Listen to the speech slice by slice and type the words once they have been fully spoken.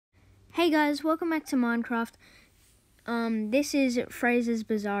Hey guys, welcome back to Minecraft. This is Fraser's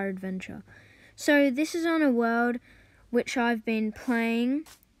Bizarre Adventure. So this is on a world which I've been playing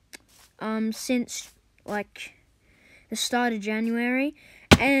since like the start of January,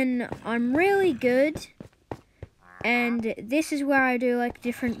 and I'm really good. And this is where I do like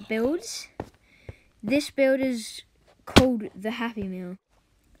different builds. This build is called the Happy Meal.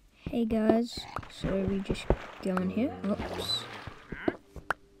 Hey guys, so we just go in here. Oops.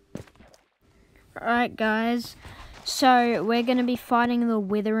 Alright guys, so we're going to be fighting the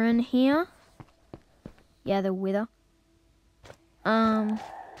Wither in here. Yeah, the Wither.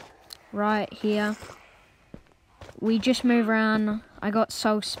 Right here. We just move around. I got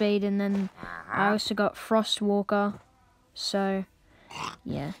Soul Speed and then I also got Frost Walker. So,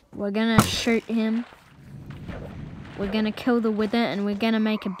 yeah, we're going to shoot him. We're going to kill the Wither and we're going to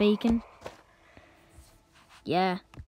make a beacon. Yeah.